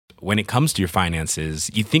when it comes to your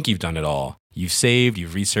finances, you think you've done it all. You've saved,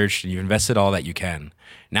 you've researched, and you've invested all that you can.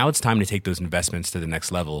 Now it's time to take those investments to the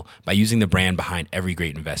next level by using the brand behind every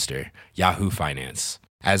great investor, Yahoo Finance.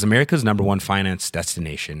 As America's #1 finance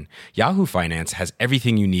destination, Yahoo Finance has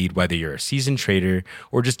everything you need, whether you're a seasoned trader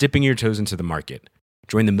or just dipping your toes into the market.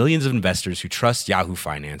 Join the millions of investors who trust Yahoo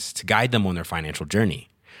Finance to guide them on their financial journey.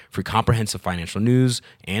 For comprehensive financial news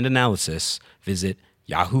and analysis, visit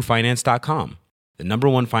yahoofinance.com, the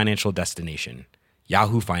 #1 financial destination,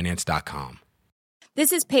 yahoofinance.com.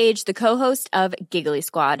 This is Paige, the co-host of Giggly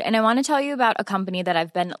Squad, and I want to tell you about a company that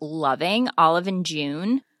I've been loving, Olive &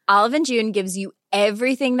 June. Olive & June gives you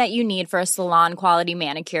everything that you need for a salon-quality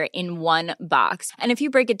manicure in one box. And if you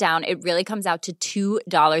break it down, it really comes out to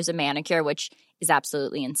 $2 a manicure, which is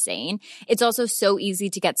absolutely insane. It's also so easy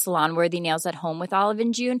to get salon-worthy nails at home with Olive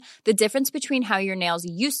 & June. The difference between how your nails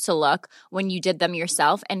used to look when you did them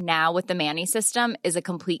yourself and now with the Mani system is a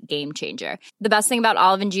complete game changer. The best thing about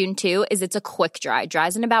Olive & June, too, is it's a quick dry.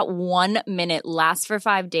 Dries in about 1 minute, lasts for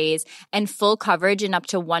 5 days, and full coverage in up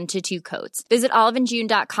to 1 to 2 coats. Visit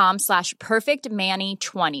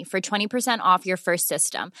oliveandjune.com/perfectmani20 for 20% off your first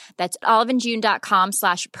system. That's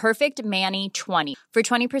oliveandjune.com/perfectmani20 for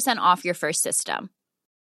 20% off your first system.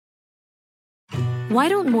 Why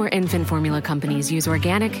don't more infant formula companies use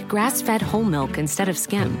organic, grass-fed whole milk instead of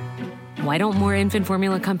skim? Why don't more infant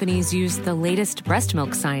formula companies use the latest breast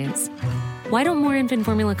milk science? Why don't more infant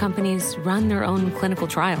formula companies run their own clinical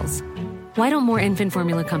trials? Why don't more infant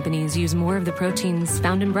formula companies use more of the proteins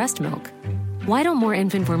found in breast milk? Why don't more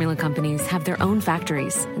infant formula companies have their own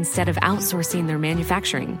factories instead of outsourcing their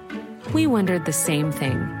manufacturing? We wondered the same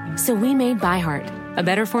thing. So we made ByHeart, a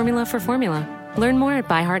better formula for formula. Learn more at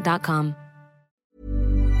byheart.com.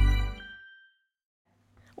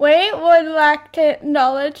 We would like to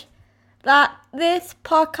acknowledge that this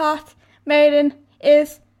podcast meeting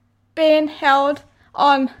is being held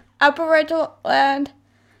on Aboriginal land,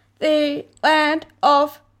 the land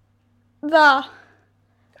of the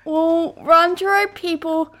Wurundjeri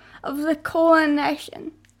people of the Kulin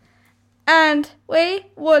Nation, and we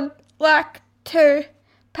would like to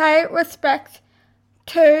pay respect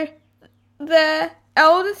to the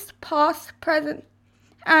elders past, present,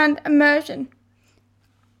 and emerging,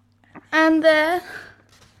 and their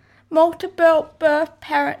multiple birth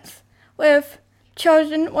parents with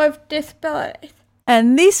children with disabilities.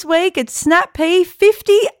 And this week it's Snap P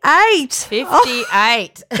 58.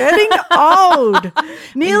 58. Oh, getting old.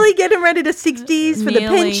 Nearly getting ready to 60s for the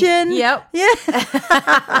pension. Yep. Yeah.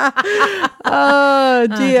 Oh,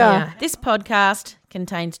 dear. This podcast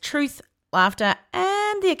contains truth, laughter,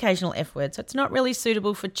 and the occasional F word, so it's not really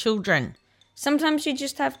suitable for children. Sometimes you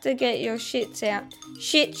just have to get your shits out.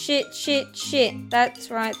 Shit, shit, shit, shit.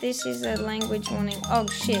 That's right, this is a language warning. Oh,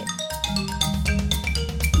 shit.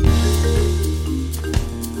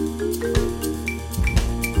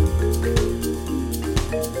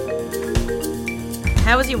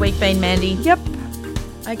 How has your week been, Mandy? Yep.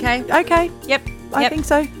 Okay. Okay. Yep. I think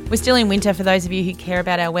so. We're still in winter for those of you who care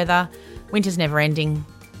about our weather. Winter's never ending.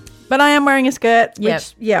 But I am wearing a skirt, Yep.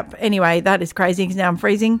 which, anyway, that is crazy because now I'm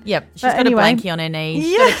freezing. Yep. She's But got anyway. a blankie on her knee.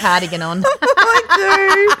 She's Yeah. got a cardigan on. I do.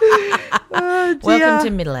 Oh, dear. Welcome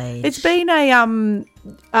to middle age. It's been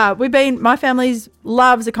my family's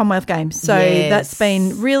loves the Commonwealth Games. So Yes. that's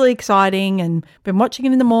been really exciting, and been watching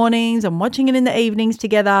it in the mornings and watching it in the evenings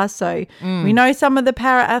together. So we know some of the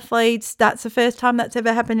para athletes. That's the first time that's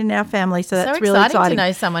ever happened in our family. So that's really exciting. to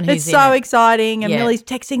know someone who's It's in so it. exciting, and Yeah. Millie's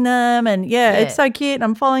texting them, and it's so cute. And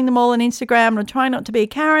I'm following them all on Instagram, and I'm trying not to be a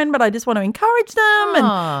Karen, but I just want to encourage them. And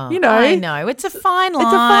I know. It's a fine line.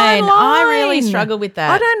 It's a fine line. I really struggle with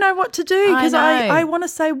that. I don't know what to do because I know. I want to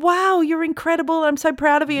say, wow, you're incredible. I'm so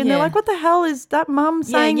proud of you. And they're Yeah. like, what the hell is that mum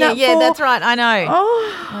saying that yeah, for? that's right. I know.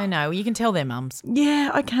 Oh, I know. You can tell their mums.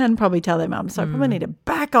 yeah, I can probably tell their mum. So I probably need to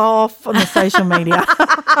back off on the social media. Who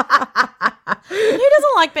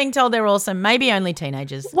doesn't like being told they're awesome? Maybe only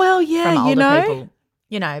teenagers. Well, yeah, from older you know. people.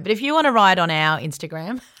 You know, but if you want to ride on our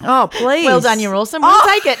Instagram, Oh, please. well done, you're awesome. We'll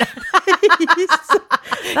take it.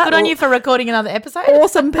 Good on you for recording another episode.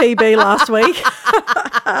 Awesome PB last week.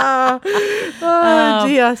 Oh,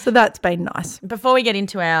 dear. So that's been nice. Before we get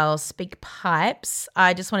into our speak pipes,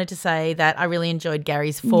 I just wanted to say that I really enjoyed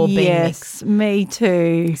Gary's 4 bean mix. Yes, me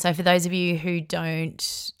too. So for those of you who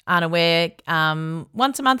aren't aware,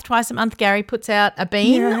 once a month, twice a month, Gary puts out a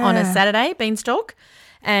bean on a Saturday, beanstalk.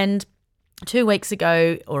 And 2 weeks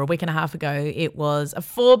ago or a week and a half ago, it was a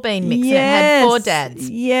 4 bean mix and it had 4 dads.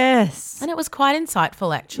 Yes. And it was quite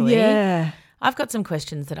insightful, actually. Yeah. I've got some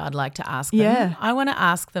questions that I'd like to ask them. Yeah. I want to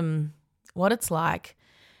ask them what it's like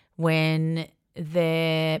when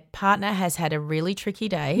their partner has had a really tricky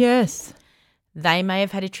day. Yes. They may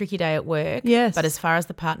have had a tricky day at work. Yes. But as far as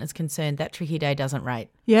the partner's concerned, that tricky day doesn't rate.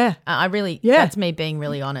 Yeah. I really, Yeah. that's me being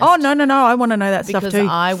really honest. Oh, no. I want to know that because stuff too.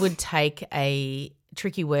 I would take a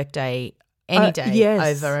tricky work day any day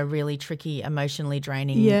yes. over a really tricky, emotionally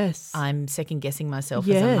draining. Yes. I'm second guessing myself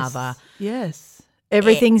yes. as a mother. Yes.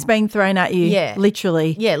 Everything's being thrown at you. Yeah.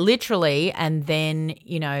 Literally. Yeah, literally. And then,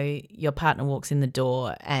 your partner walks in the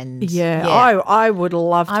door and I would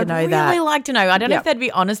love to know that. I'd really like to know. I don't know Yep. if they'd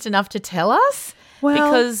be honest enough to tell us. Well,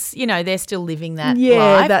 because, they're still living that Yeah,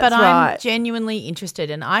 life. that's but I'm right. genuinely interested.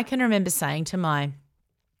 And I can remember saying to my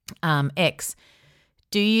ex,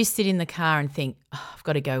 do you sit in the car and think, I've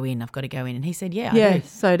got to go in. And he said, yeah, I Yeah, do.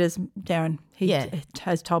 so does Darren. He Yeah.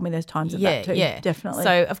 has told me there's times of Yeah, that too. yeah. Definitely.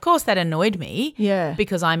 So, of course, that annoyed me. Yeah.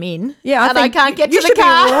 Because I'm in. yeah, and I think can't get you to the should be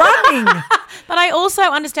car. running. But I also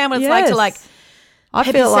understand what it's like to I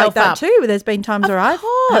pep feel like yourself that up. too. There's been times where I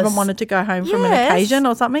course. haven't wanted to go home from an Yes. occasion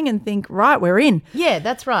or something and think, right, we're in. Yeah,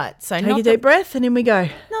 that's right. So Take a not deep that, breath and in we go.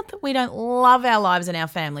 not that we don't love our lives and our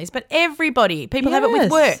families, but everybody, people have it with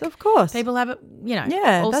Yes, work. of course. People have it,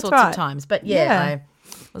 Yeah, all that's sorts right. of times. But Yeah. I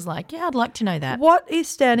was like, I'd like to know that. What is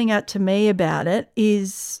standing out to me about it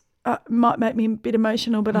is, might make me a bit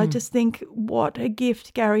emotional, but I just think what a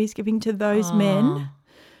gift Gary is giving to those men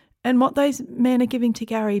and what those men are giving to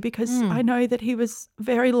Gary, because I know that he was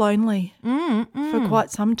very lonely for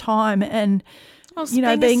quite some time. And, Well, being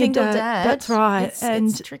a single dad, that's right.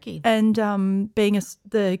 It's tricky. And being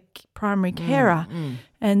the primary carer.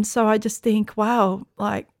 And so I just think, wow,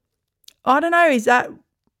 like, I don't know, is that,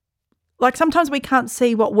 like sometimes we can't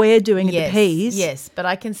see what we're doing at the peas. Yes, but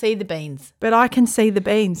I can see the beans. But I can see the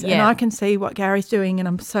beans and Yeah. I can see what Gary's doing and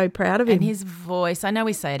I'm so proud of him. And his voice, I know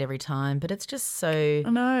we say it every time, but it's just so I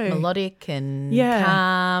know. melodic and Yeah.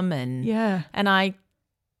 calm and Yeah. And I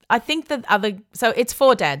think that so it's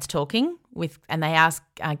four dads talking and they ask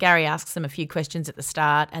Gary asks them a few questions at the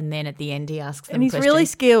start and then at the end he asks them And he's questions. really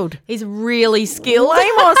skilled. He's really skilled. Way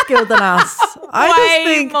more skilled than us. I just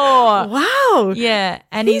Way think, more. wow. Yeah,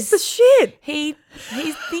 and He's the shit. he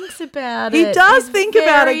thinks about He it. does He's think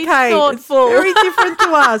about it, very Kate. Thoughtful. It's very different to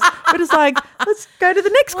us. But it's like, let's go to the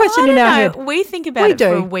next question in I our don't head. know. We think about We it for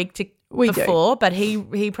do. a week We do. before, but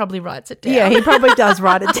he probably writes it down. Yeah, he probably does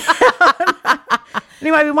write it down.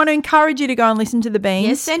 Anyway, we want to encourage you to go and listen to the Beans.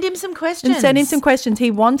 Yeah, send him some questions. And send him some questions. He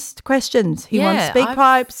wants questions. He wants Yeah, speak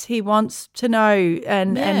pipes. He wants to know,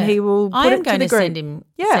 and he will put I am it to going the to group. send him.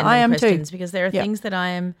 Yeah, send I them am questions too. because there are Yep. things that I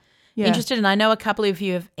am Yeah. interested in. I know a couple of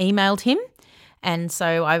you have emailed him, and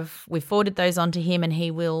so we've forwarded those on to him, and he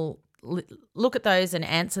will look at those and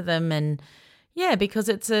answer them. And because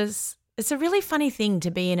it's a really funny thing to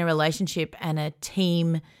be in a relationship and a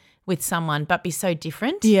team with someone but be so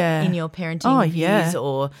different in your parenting views,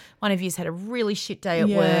 or one of you's had a really shit day at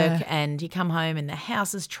work and you come home and the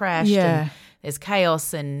house is trashed and there's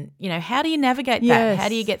chaos and, how do you navigate that? Yes. How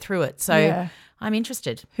do you get through it? So I'm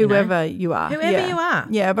interested. Whoever you are. Whoever you are.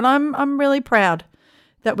 Yeah, but I'm really proud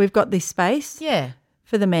that we've got this space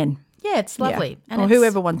for the men. Yeah, it's lovely. Yeah. Or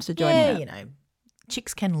whoever wants to join in.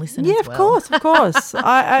 Chicks can listen Yeah, as well. of course.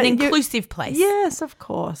 An inclusive place. Yes, of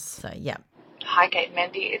course. So, yeah. Hi, Kate and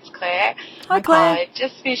Mandy. It's Claire. Hi, Claire. I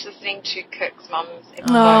just finished listening to Kirk's mum's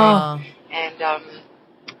episode, Oh. and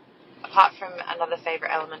apart from another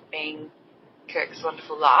favourite element being Kirk's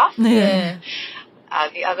wonderful laugh, Yeah.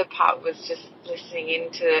 the other part was just listening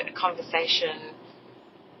into a conversation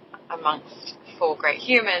amongst four great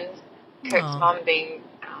humans. Kirk's Oh. mum being,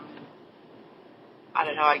 I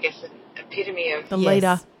don't know, I guess an epitome of The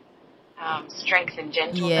leader. strength and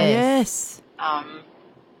gentleness. Yes.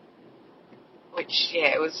 Which,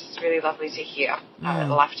 it was just really lovely to hear. A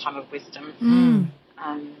lifetime of wisdom.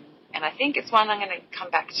 And I think it's one I'm going to come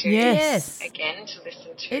back to Yes. again to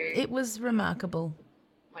listen to It was remarkable.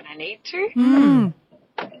 when I need to.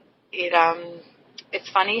 It's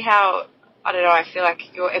funny how, I don't know, I feel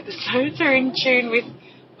like your episodes are in tune with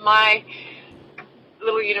my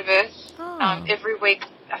little universe. Oh. Every week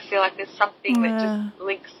I feel like there's something that just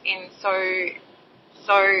links in so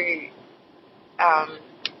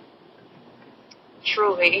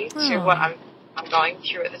truly to what I'm going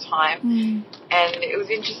through at the time. And it was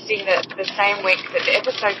interesting that the same week that the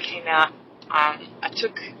episode came out, I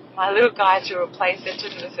took my little guy to a play centre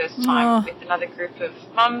for the first time with another group of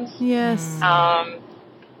mums. Yes.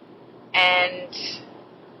 And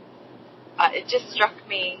it just struck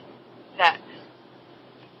me that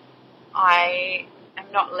I am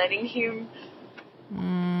not letting him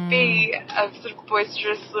be a sort of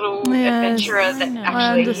boisterous little adventurer that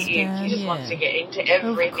actually he is. He just wants to get into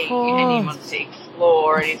everything and he wants to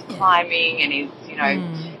explore and he's climbing and he's,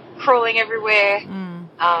 crawling everywhere.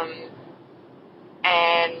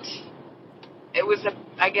 And it was,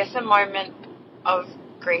 I guess, a moment of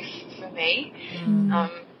grief for me,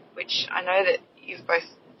 which I know that you've both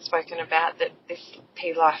spoken about, that this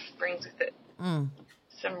P life brings with it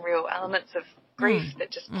some real elements of grief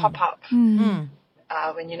that just pop up when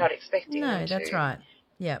you're not expecting them to. No, that's right.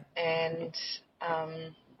 Yeah. And,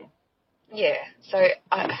 so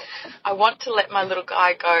I want to let my little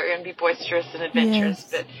guy go and be boisterous and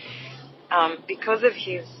adventurous, but because of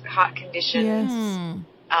his heart condition,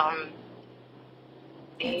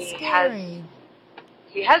 he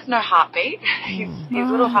has no heartbeat. His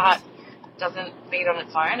little heart doesn't beat on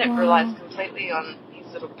its own. It relies completely on his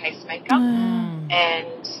little pacemaker.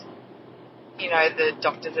 And, the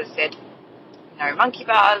doctors have said no monkey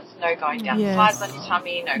bars, no going down slides on your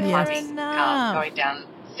tummy, no climbing, going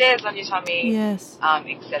downstairs on your tummy, et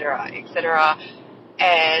cetera, et cetera.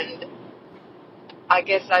 And I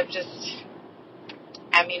guess I just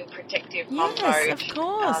am in protective mom mode. Of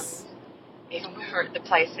course. Even when we're at the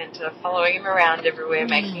play centre, following him around everywhere,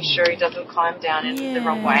 making sure he doesn't climb down in the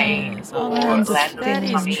wrong way or land on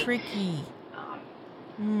his tummy. Tricky.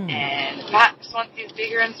 And perhaps once he's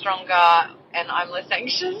bigger and stronger and I'm less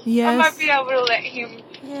anxious, I might be able to let him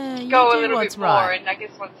go a little bit more. Right. And I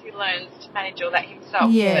guess once he learns to manage all that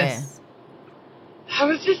himself. Yes. I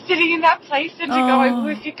was just sitting in that play centre going, well,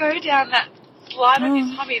 if you go down that slide on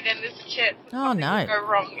your tummy, then there's a chance that something will go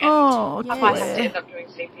wrong and I might have to end up doing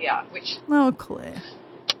CPR, which Claire,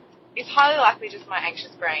 is highly likely just my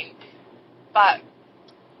anxious brain. But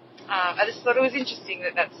I just thought it was interesting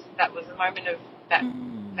that was a moment of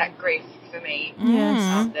that grief for me.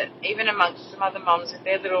 That even amongst some other mums with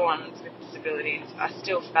their little ones with disabilities, I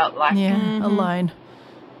still felt like alone.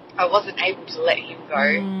 I wasn't able to let him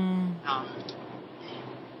go.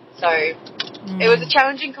 So it was a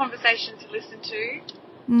challenging conversation to listen to,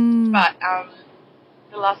 but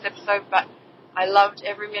the last episode, but I loved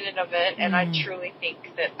every minute of it, and I truly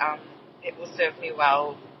think that it will serve me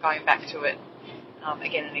well going back to it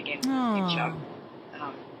again and again in the future.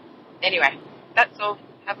 Anyway, that's all.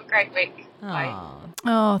 Have a great week. Bye.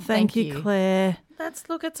 Oh, thank you, Claire.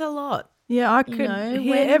 It's a lot. Yeah, I could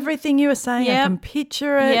hear everything you were saying. I can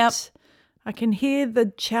picture it. I can hear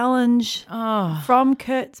the challenge from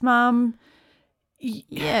Kurt's mum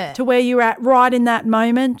to where you're at right in that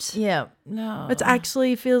moment. Yeah. No. It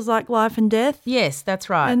actually feels like life and death. Yes, that's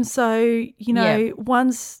right. And so,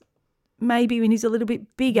 once maybe when he's a little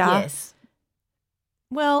bit bigger. Yes.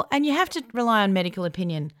 Well, and you have to rely on medical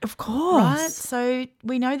opinion. Of course. Right? So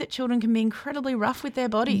we know that children can be incredibly rough with their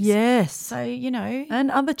bodies. Yes. So,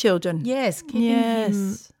 And other children. Yes. Keeping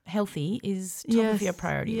him healthy is top of your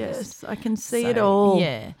priority list. Yes, I can see it all.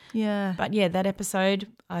 Yeah. Yeah. But, that episode,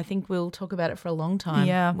 I think we'll talk about it for a long time.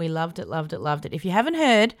 Yeah. We loved it, loved it, loved it. If you haven't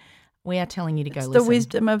heard, we are telling you to go listen. The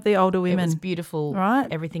wisdom of the older women. It was beautiful.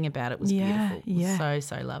 Right? Everything about it was beautiful. It was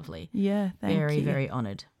so lovely. Yeah, thank you. Very, very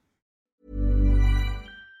honoured.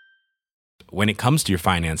 When it comes to your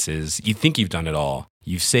finances, you think you've done it all.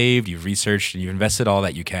 You've saved, you've researched, and you've invested all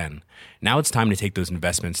that you can. Now it's time to take those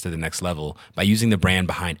investments to the next level by using the brand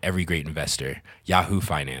behind every great investor, Yahoo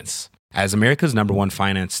Finance. As America's #1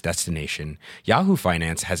 finance destination, Yahoo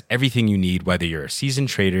Finance has everything you need, whether you're a seasoned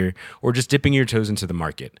trader or just dipping your toes into the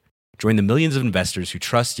market. Join the millions of investors who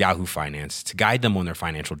trust Yahoo Finance to guide them on their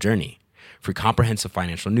financial journey. For comprehensive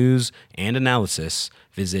financial news and analysis,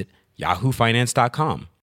 visit yahoofinance.com.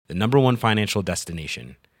 The #1 financial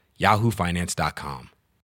destination, yahoofinance.com.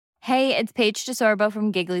 Hey, it's Paige DeSorbo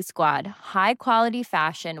from Giggly Squad. High quality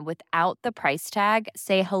fashion without the price tag.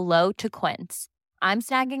 Say hello to Quince. I'm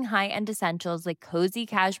snagging high-end essentials like cozy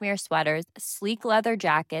cashmere sweaters, sleek leather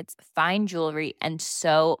jackets, fine jewelry, and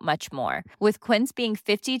so much more. With Quince being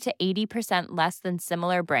 50 to 80% less than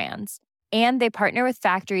similar brands. And they partner with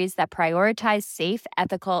factories that prioritize safe,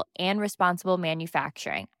 ethical, and responsible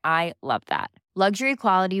manufacturing. I love that. Luxury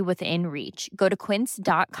quality within reach. Go to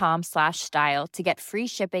quince.com/style to get free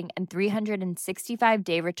shipping and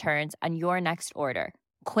 365-day returns on your next order.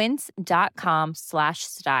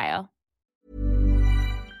 Quince.com/style.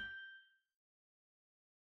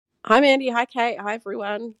 Hi, Mandy. Hi, Kate. Hi,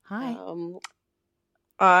 everyone. Hi.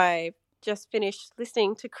 I just finished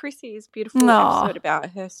listening to Chrissy's beautiful episode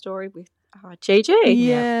about her story with Gigi.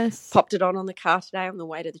 Yes. Popped it on the car today on the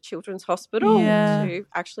way to the Children's Hospital to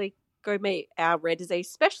actually go meet our rare disease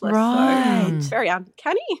specialist. Right. So it's very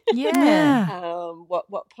uncanny. Yeah.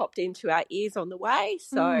 What popped into our ears on the way.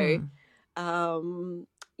 So,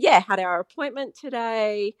 had our appointment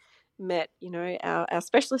today. met, our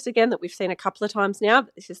specialist again that we've seen a couple of times now.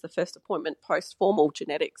 But this is the first appointment post formal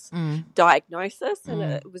genetics diagnosis, and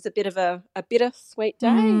it was a bit of a bittersweet day.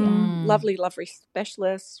 Lovely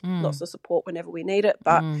specialist, lots of support whenever we need it,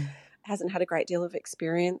 but hasn't had a great deal of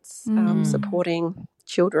experience supporting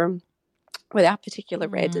children with our particular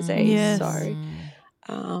rare disease. Yes. So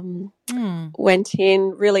went in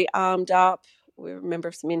really armed up. We're a member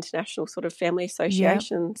of some international sort of family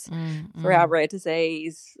associations for our rare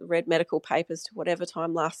disease, read medical papers to whatever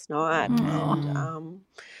time last night, and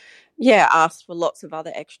asked for lots of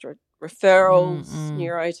other extra referrals,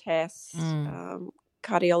 neuro tests,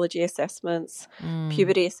 cardiology assessments,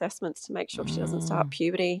 puberty assessments to make sure she doesn't start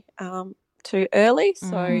puberty too early.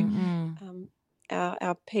 So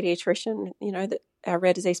our paediatrician, our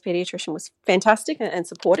rare disease paediatrician was fantastic and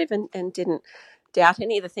supportive and didn't doubt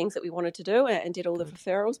any of the things that we wanted to do and did all the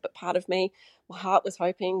referrals. But part of my heart was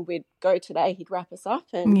hoping we'd go today, he'd wrap us up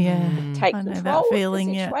and take control of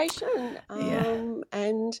the situation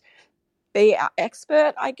and be our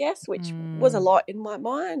expert, I guess, which was a lot in my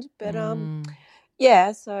mind. But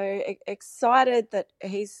so excited that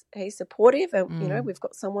he's supportive and, we've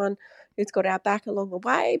got someone who's got our back along the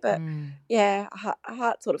way. But, a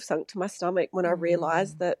heart sort of sunk to my stomach when I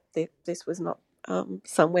realised that this was not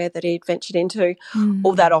somewhere that he'd ventured into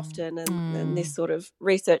all that often, and this sort of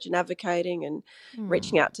research and advocating and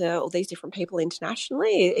reaching out to all these different people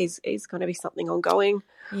internationally is going to be something ongoing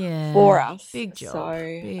for us. Big job. So,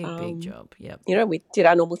 big job. Yep. We did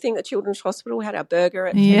our normal thing at Children's Hospital, had our burger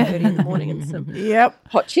at 10:30 in the morning and some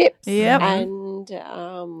hot chips. Yep.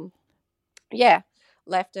 And,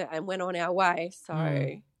 left it and went on our way. So,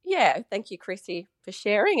 thank you, Chrissy, for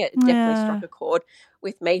sharing it. It definitely struck a chord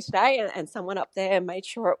with me today, and someone up there made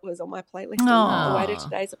sure it was on my playlist on the way to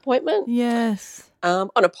today's appointment. Yes. On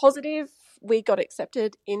a positive, we got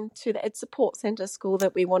accepted into the Ed Support Centre school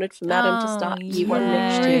that we wanted for Madam to start year 1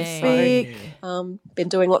 next year. So been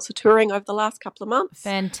doing lots of touring over the last couple of months.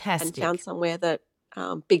 Fantastic. And found somewhere that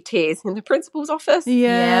big tears in the principal's office.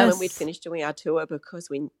 Yes. When we'd finished doing our tour, because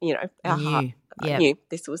we, our heart knew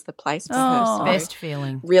this was the place for her. So best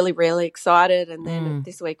feeling. Really, really excited. And then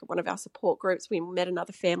this week at one of our support groups, we met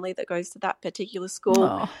another family that goes to that particular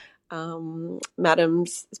school.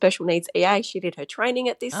 Madam's special needs EA, she did her training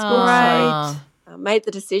at this school. So made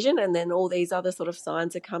the decision, and then all these other sort of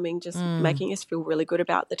signs are coming, just making us feel really good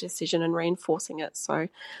about the decision and reinforcing it. So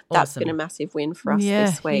that's been a massive win for us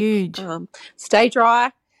this week. Huge. Stay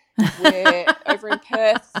dry. We're over in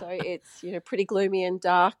Perth, so it's pretty gloomy and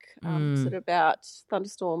dark. Sort of about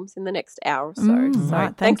thunderstorms in the next hour or so.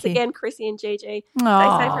 So thanks again, Chrissy and Gigi.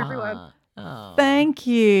 Stay safe, everyone. Thank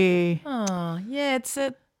you. Oh, yeah, it's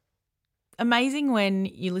amazing when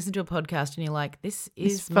you listen to a podcast and you're like, this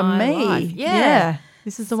is for my me. life. Yeah.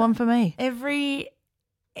 This is the one for me. Every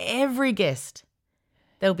guest,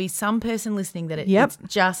 there'll be some person listening that it's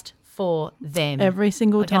just for them. Every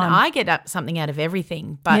single time. And I get something out of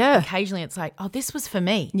everything, but occasionally it's like, oh, this was for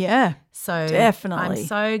me. Yeah. So definitely. I'm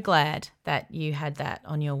so glad that you had that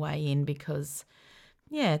on your way in, because,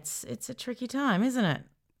 it's a tricky time, isn't it?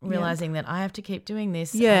 Realising that I have to keep doing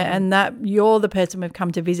this. Yeah, and that you're the person we've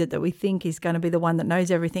come to visit that we think is going to be the one that knows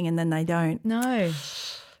everything, and then they don't. No.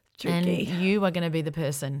 Tricky. And you are going to be the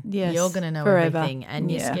person. Yes, you're going to know forever. everything, and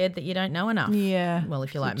you're scared that you don't know enough. Yeah. Well,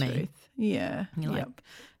 if you're like me. Truth. Yeah. You're like,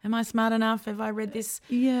 am I smart enough? Have I read this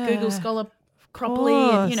Google Scholar properly?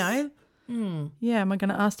 And, Yeah, am I going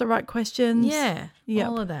to ask the right questions? Yeah,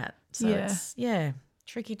 all of that. So it's,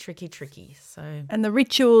 tricky. So and the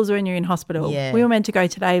rituals when you're in hospital. Yeah. We were meant to go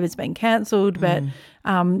today, but it's been cancelled. But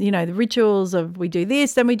the rituals of we do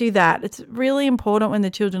this, then we do that. It's really important when the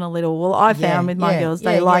children are little. Well, I found with my girls,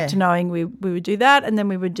 they liked knowing we would do that, and then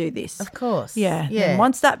we would do this. Of course. Yeah. And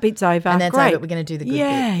once that bit's over, and that's great. over, we're going to do the good bit.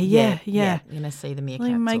 Yeah. You're going to see the meerkats.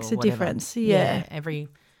 It makes a difference. Yeah. Every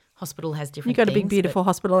hospital has different You've got a big, beautiful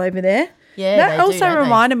hospital over there. Yeah, that also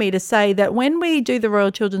reminded me to say that when we do the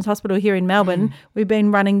Royal Children's Hospital here in Melbourne, we've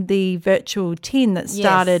been running the virtual tin that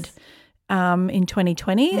started in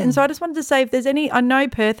 2020. And so I just wanted to say, if there's any, I know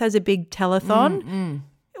Perth has a big telethon.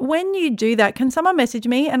 When you do that, can someone message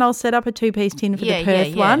me and I'll set up a 2-piece tin for the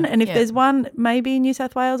Perth one? And if there's one maybe in New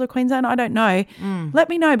South Wales or Queensland, I don't know, let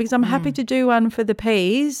me know, because I'm happy to do one for the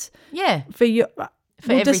P's. Yeah. For you.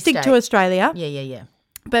 We'll just stick to Australia. Yeah.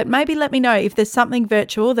 But maybe let me know if there's something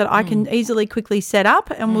virtual that I can easily quickly set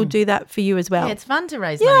up, and we'll do that for you as well. Yeah, it's fun to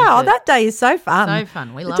raise money. Yeah, that day is so fun. So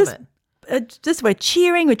fun. We love it. we're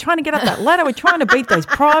cheering. We're trying to get up that ladder. We're trying to beat those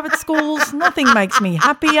private schools. Nothing makes me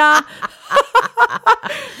happier.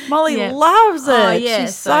 Molly loves it. Oh, yeah,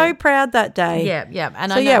 She's so proud that day. Yeah.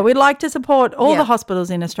 And we'd like to support all the hospitals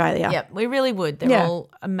in Australia. Yeah, we really would. They're all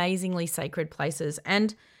amazingly sacred places.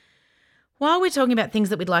 And while we're talking about things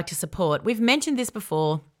that we'd like to support, we've mentioned this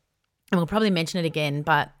before, and we'll probably mention it again,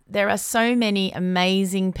 but there are so many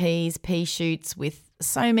amazing pea shoots with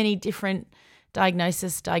so many different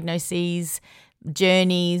diagnoses, journeys,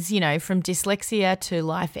 from dyslexia to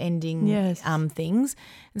life-ending things.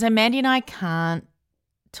 And so Mandy and I can't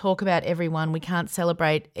talk about everyone. We can't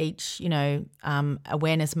celebrate each,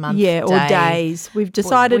 awareness month or days. We've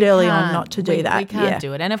decided early on not to do that. We can't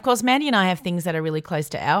do it. And, of course, Mandy and I have things that are really close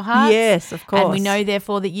to our hearts. Yes, of course. And we know,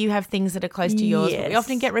 therefore, that you have things that are close to yours. But we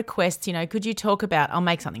often get requests, could you talk about – I'll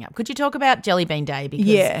make something up. Could you talk about Jelly Bean Day?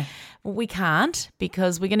 Because we can't,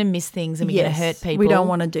 because we're going to miss things and we're going to hurt people. We don't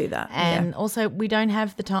want to do that. And also we don't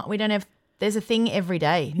have the time – we don't have – there's a thing every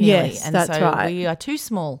day, nearly. Yes, and that's so right. we are too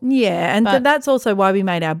small. Yeah, and that's also why we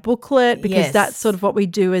made our booklet, because that's sort of what we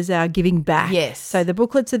do as our giving back. Yes. So the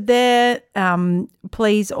booklets are there.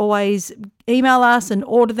 Please always email us and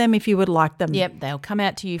order them if you would like them. Yep, they'll come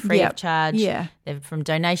out to you free of charge. Yeah. They're from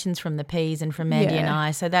donations from the Peas and from Mandy and I.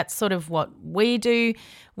 So that's sort of what we do.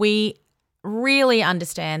 We really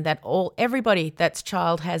understand that everybody that's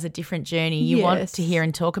child has a different journey. You want to hear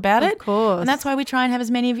and talk about it. Of course. And that's why we try and have as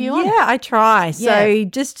many of you on. Yeah, I try. So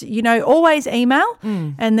just, always email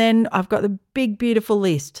and then I've got the big, beautiful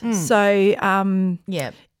list. So,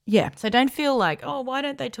 yeah. So don't feel like, why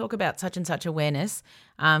don't they talk about such and such awareness?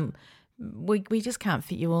 We just can't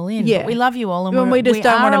fit you all in. Yeah. But we love you all, and we just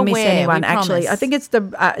don't want to miss anyone. Actually, I think it's the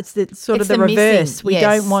reverse. We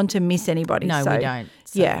don't want to miss anybody. No, so, we don't.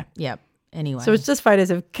 So, yeah. Anyway, so it's just photos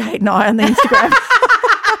of Kate and I on the Instagram.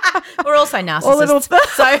 We're also narcissists.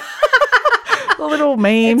 So or little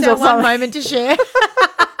memes it's or our something. one moment to share.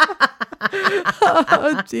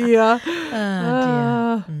 Oh dear.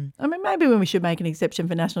 I mean, maybe we should make an exception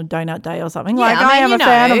for National Donut Day or something. Yeah, I am a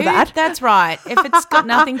fan of that. That's right. If it's got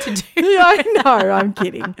nothing to do. I know. I'm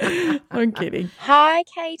kidding. Hi,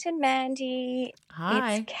 Kate and Mandy.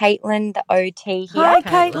 Hi. It's Caitlin, the OT here. Hi,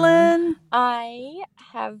 Caitlin. I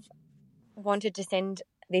have wanted to send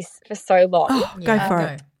this for so long. Go for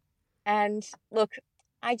it. And look,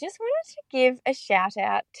 I just wanted to give a shout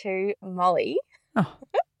out to Molly.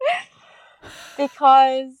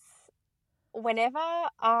 Because whenever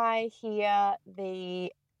I hear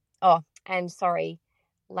the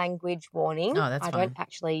language warning, that's I fine. don't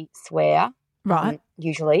actually swear, right?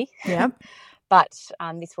 Usually, Yep. But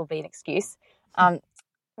this will be an excuse.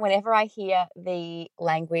 Whenever I hear the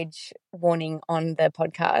language warning on the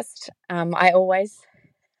podcast, I always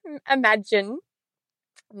imagine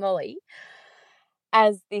Molly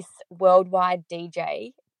as this worldwide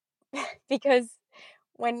DJ, because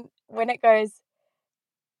when it goes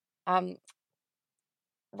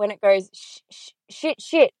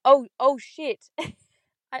shit, oh shit,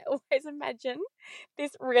 I always imagine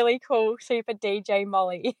this really cool super DJ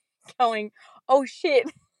Molly going, oh shit.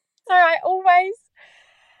 So I always,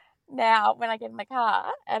 now when I get in the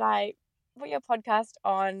car and I put your podcast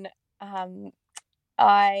on,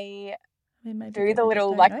 I do the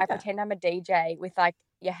little, like, I pretend I'm a DJ with, like,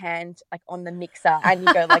 your hand, like, on the mixer, and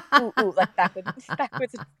you go, like, ooh, like, backwards and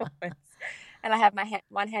forwards. And I have my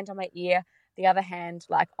one hand on my ear, the other hand,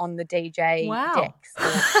 like, on the DJ decks, or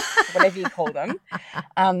whatever you call them.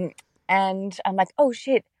 And I'm like, oh,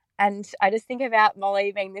 shit. And I just think about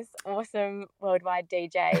Molly being this awesome worldwide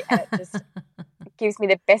DJ, and it just gives me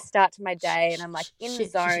the best start to my day, and I'm like in the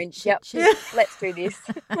zone. Let's do this.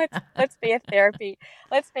 Let's be a therapy.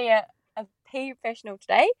 Let's be a PE professional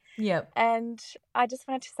today. Yep. And I just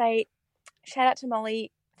wanted to say, shout out to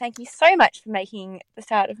Molly. Thank you so much for making the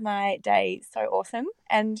start of my day so awesome.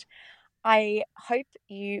 And I hope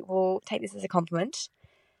you will take this as a compliment.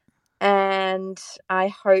 And I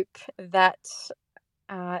hope that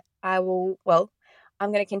I'm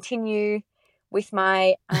going to continue with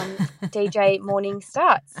my DJ morning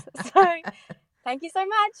starts. So thank you so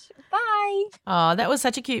much. Bye. Oh, that was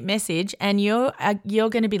such a cute message. And you're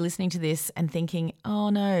going to be listening to this and thinking, oh,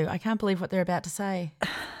 no, I can't believe what they're about to say.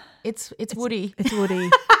 It's Woody. It's Woody.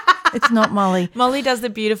 It's not Molly. Molly does the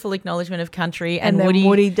beautiful acknowledgement of country, and then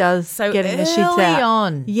Woody does so getting the shits out. Early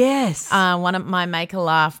on. Yes. One of my make a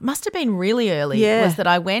laugh, must have been really early, was that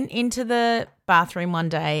I went into the bathroom one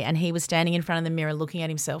day and he was standing in front of the mirror looking at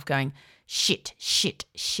himself going, shit, shit,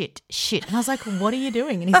 shit, shit. And I was like, what are you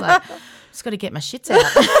doing? And he's like, just got to get my shits out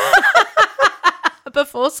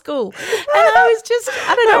before school. And I was just,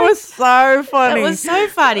 I don't know. That was so funny. It was so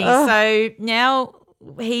funny. So now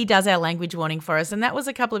he does our language warning for us, and that was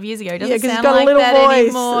a couple of years ago. He doesn't 'cause he's sound got a like little that voice.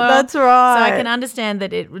 anymore. That's right. So I can understand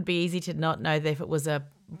that it would be easy to not know if it was a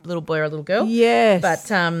little boy or a little girl. Yes. But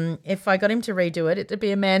if I got him to redo it, it'd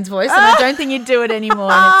be a man's voice, and I don't think he'd do it anymore.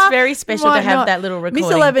 And it's very special Why to have not? that little recording.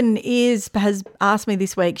 Miss 11 has asked me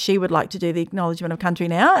this week she would like to do the acknowledgement of country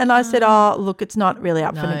now, and I said, "Oh, look, it's not really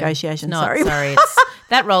up for negotiation. It's not, sorry, It's,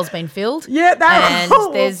 that role's been filled. Yeah, and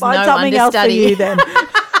there's find no something else for understudy. you then."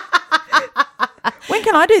 When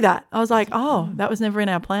can I do that? I was like, "Oh, that was never in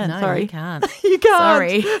our plan. No, sorry, you can't. you can't."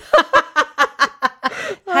 Sorry.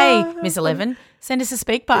 Hey, Miss 11, send us a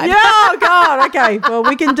speak pipe. Yeah, oh God. Okay, well,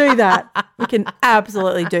 we can do that. We can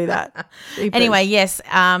absolutely do that. Jeepers. Anyway, yes.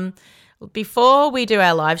 Before we do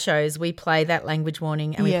our live shows, we play that language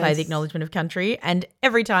warning and we play Yes. the acknowledgement of country. And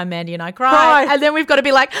every time Mandy and I cry. Cry. And then we've got to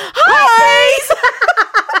be like, hi, please.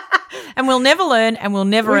 And we'll never learn and we'll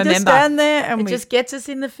never we remember. just stand there and It we just gets us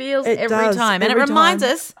in the feels It every does, time. And every it reminds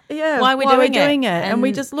time. us yeah, why we're doing it. And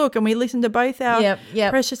we just look and we listen to both our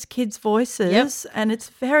Yep. precious kids' voices, and it's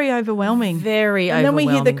very overwhelming. Very and overwhelming.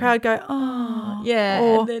 then we hear the crowd go, "Oh, Yeah.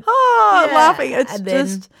 or, and then- oh," yeah, laughing. It's and then-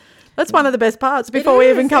 just that's one of the best parts before we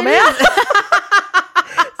even come out.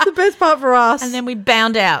 It's the best part for us. And then we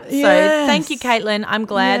bound out. So Yes. thank you, Caitlin. I'm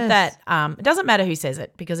glad Yes. that it doesn't matter who says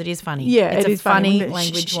it because it is funny. Yeah, it's it a is funny. funny Shh,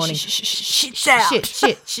 language shh, warning. shh, shh, shh,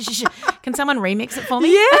 Shit. Can someone remix it for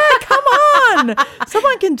me? Yeah, come on.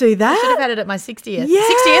 Someone can do I should have that. had it at my 60th.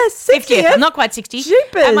 Yes, 60th? 50th. 60th. I'm not quite 60.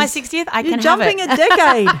 Jeepers. At my 60th, I You're can have jumping it. a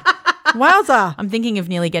decade. Wowza. I'm thinking of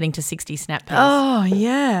nearly getting to 60 snap peas. Oh,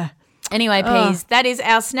 yeah. Anyway, peas, that is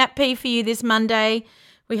our snap pea for you this Monday.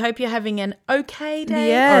 We hope you're having an okay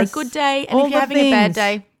day or a Yes. good day. And All if you're the having a bad things.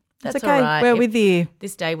 day, that's It's okay. all right. We're with you.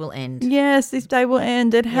 This day will end. Yes, this day will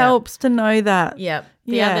end. It helps to know that. Yeah.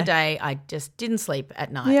 The Yeah. other day, I just didn't sleep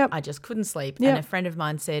at night. Yep. I just couldn't sleep. Yep. And a friend of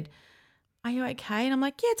mine said, "Are you okay?" And I'm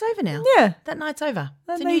like, "Yeah, it's over now. Yeah. That night's over.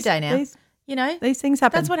 And It's a new these- day now. these- you know, These things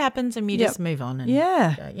happen. that's what happens, and you Yep. just move on. And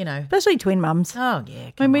Yeah. go, you know. Especially twin mums. Oh yeah.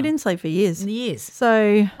 I mean, we didn't sleep for years. Years.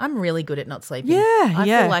 So, I'm really good at not sleeping. yeah, I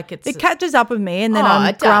yeah. feel like it's it catches up with me and then Oh, I'm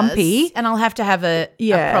it does. grumpy. and I'll have to have a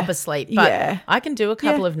Yeah. proper sleep. But Yeah. I can do a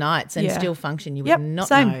couple Yeah. of nights and Yeah. still function. You Yep, would not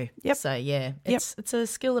same. know. Yep. So yeah, Yep. it's a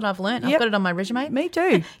skill that I've learned. I've Yep. got it on my resume. Me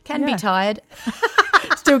too. Can Yeah. be tired.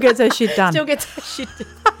 Still gets her shit done. Still gets shit.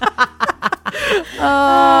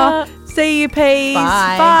 See you, peas.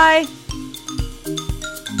 Bye. Bye.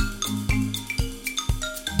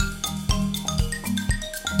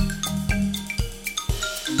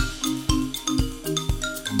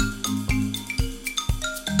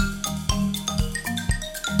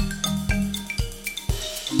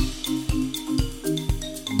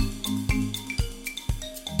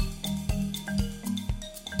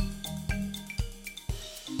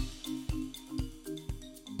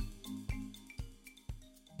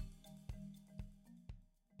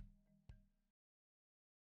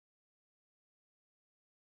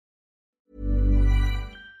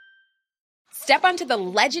 Step onto the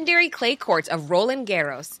legendary clay courts of Roland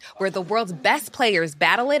Garros, where the world's best players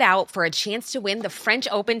battle it out for a chance to win the French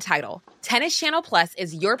Open title. Tennis Channel Plus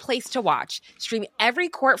is your place to watch. Stream every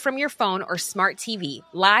court from your phone or smart TV,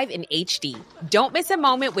 live in HD. Don't miss a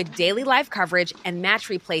moment with daily live coverage and match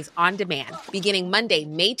replays on demand, beginning Monday,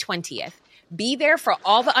 May 20th. Be there for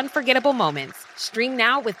all the unforgettable moments. Stream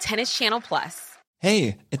now with Tennis Channel Plus.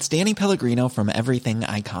 Hey, it's Danny Pellegrino from Everything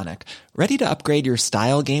Iconic. Ready to upgrade your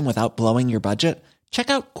style game without blowing your budget?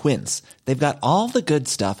 Check out Quince. They've got all the good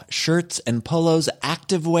stuff, shirts and polos,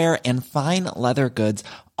 activewear, and fine leather goods,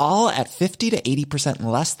 all at 50 to 80%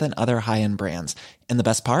 less than other high-end brands. And the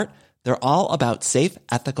best part? They're all about safe,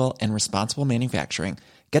 ethical, and responsible manufacturing.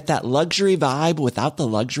 Get that luxury vibe without the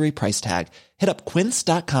luxury price tag. Hit up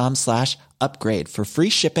quince.com/upgrade for free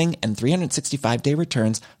shipping and 365-day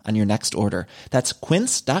returns on your next order. That's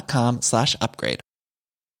quince.com/upgrade.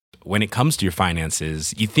 When it comes to your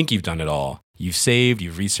finances, you think you've done it all. You've saved,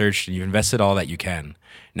 you've researched, and you've invested all that you can.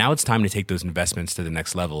 Now it's time to take those investments to the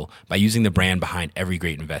next level by using the brand behind every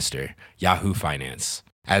great investor, Yahoo Finance.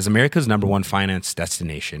 As America's #1 finance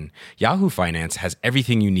destination, Yahoo Finance has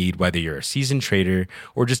everything you need, whether you're a seasoned trader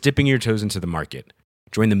or just dipping your toes into the market.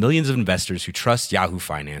 Join the millions of investors who trust Yahoo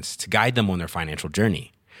Finance to guide them on their financial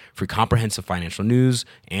journey. For comprehensive financial news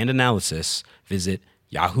and analysis, visit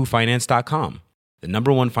yahoofinance.com, the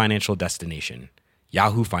 #1 financial destination,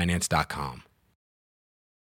 yahoofinance.com.